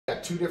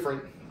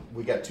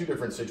got two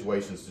different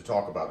situations to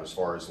talk about as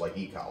far as like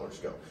e-collars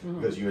go.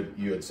 Because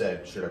you had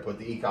said, should I put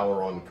the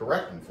e-collar on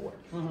correcting for it?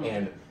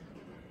 And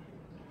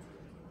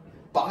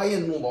by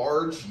and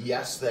large,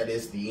 yes, that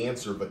is the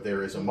answer, but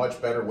there is a much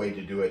better way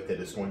to do it that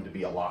is going to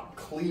be a lot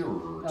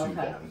clearer to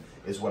them.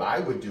 Is what I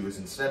would do is,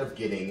 instead of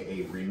getting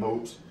a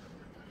remote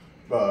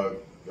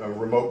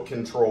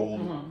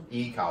controlled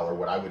e-collar,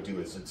 what I would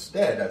do is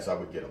instead I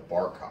would get a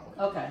bar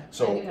collar. Okay.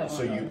 So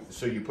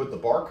you put the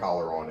bar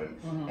collar on him,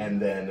 and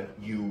then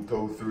you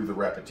go through the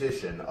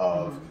repetition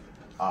of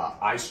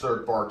I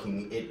start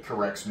barking, it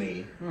corrects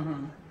me.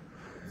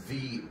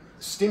 The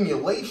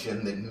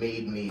stimulation that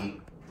made me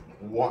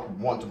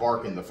want to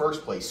bark in the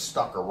first place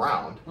stuck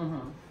around.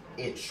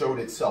 It showed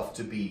itself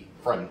to be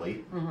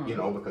friendly, you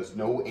know, because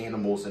no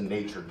animals in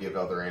nature give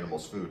other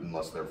animals food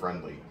unless they're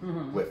friendly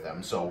with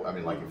them. So, I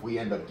mean, like, if we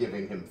end up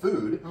giving him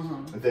food,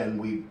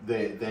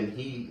 then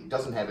he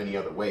doesn't have any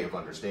other way of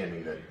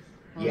understanding that,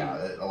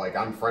 yeah, like,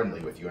 I'm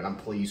friendly with you and I'm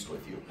pleased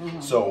with you.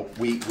 So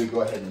we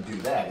go ahead and do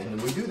that, and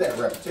then we do that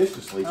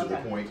repetitiously to the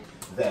point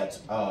that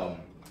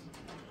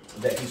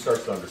that he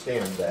starts to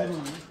understand that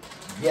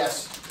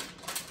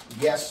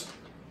yes,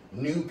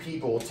 new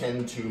people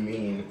tend to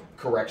mean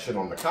correction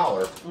on the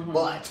collar,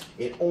 but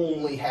it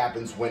only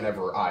happens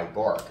whenever I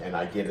bark and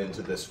I get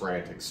into this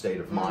frantic state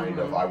of mind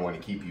of I want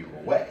to keep you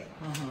away.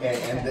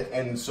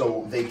 And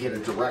so they get a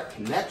direct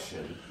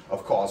connection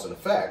of cause and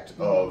effect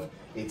of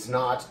it's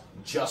not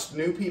just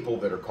new people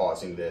that are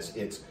causing this,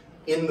 it's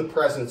in the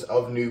presence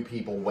of new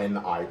people when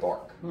I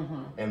bark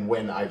and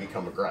when I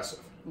become aggressive.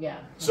 Yeah.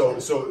 So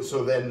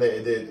then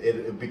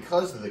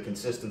because of the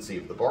consistency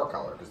of the bar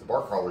collar, because the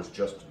bar collars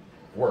just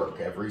work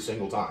every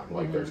single time.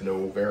 Like there's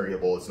no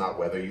variable. It's not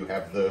whether you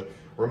have the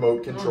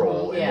remote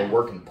control and they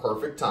work in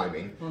perfect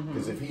timing.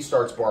 Because if he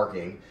starts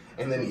barking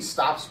and then he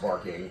stops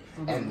barking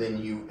and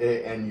then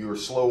you're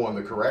slow on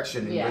the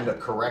correction and you end up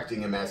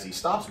correcting him as he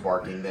stops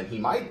barking, then he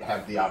might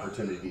have the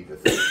opportunity to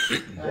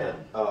think that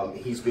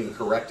he's being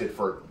corrected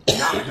for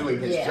not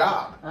doing his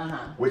job,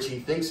 which he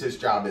thinks his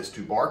job is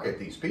to bark at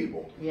these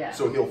people.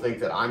 So he'll think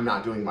that I'm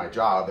not doing my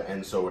job,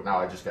 and so now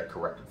I just got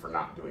corrected for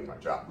not doing my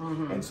job.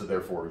 And so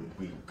therefore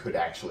we could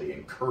actually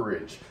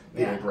encourage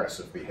the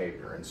aggressive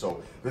behavior. And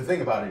so the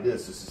thing about it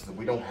is that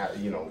we don't have,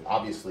 you know,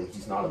 obviously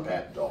he's not a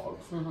bad dog.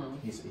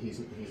 He's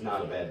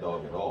not a bad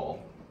dog at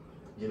all.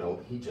 You know,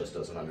 he just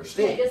doesn't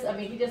understand. Yeah,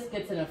 he just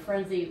gets in a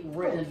frenzy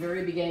right in the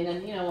very beginning,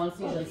 and you know, once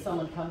usually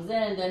someone comes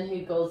in, then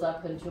he goes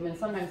up into him, and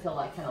sometimes he'll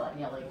like kind of like,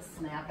 you know, like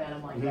snap at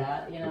him like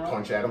that, you know,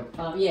 punch at him.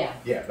 Yeah,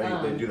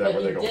 they do that.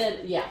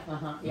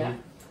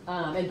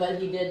 But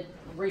but he did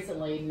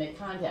recently make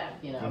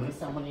contact, you know, with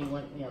someone he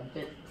went, you know,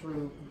 bit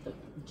through the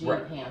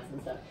jean pants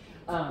and stuff.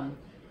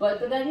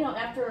 But then, you know,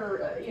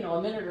 after, you know,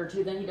 a minute or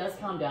two, then he does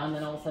calm down,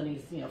 then all of a sudden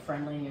he's, you know,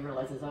 friendly and he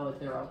realizes, oh,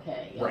 they're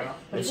okay, you know?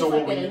 But it's just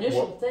like an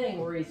initial thing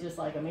where he's just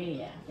like a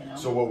maniac, you know?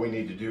 So what we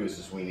need to do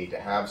is we need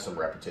to have some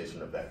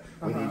repetition of that.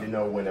 We need to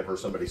know whenever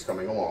somebody's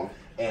coming along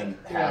and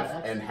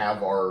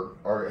have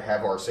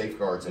our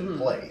safeguards in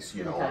place,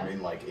 you know? I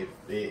mean, like,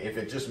 if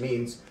it just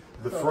means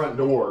the front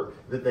door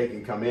that they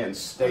can come in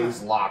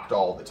stays locked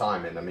all the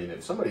time, and I mean,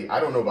 if somebody, I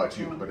don't know about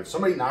you, but if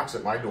somebody knocks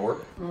at my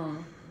door,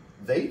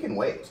 they can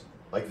wait.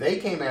 Like, they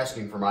came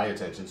asking for my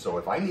attention, so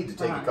if I need to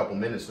take a couple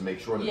minutes to make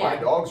sure that my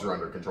dogs are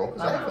under control,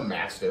 because I have a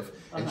Mastiff,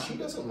 and she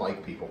doesn't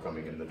like people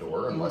coming in the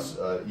door unless,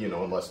 you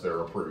know, unless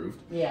they're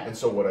approved. And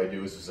so what I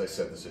do is I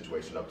set the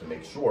situation up to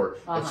make sure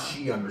that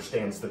she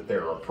understands that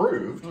they're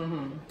approved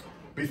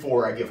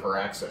before I give her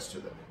access to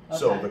them.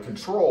 So the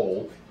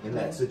control in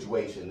that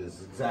situation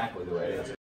is exactly the right answer.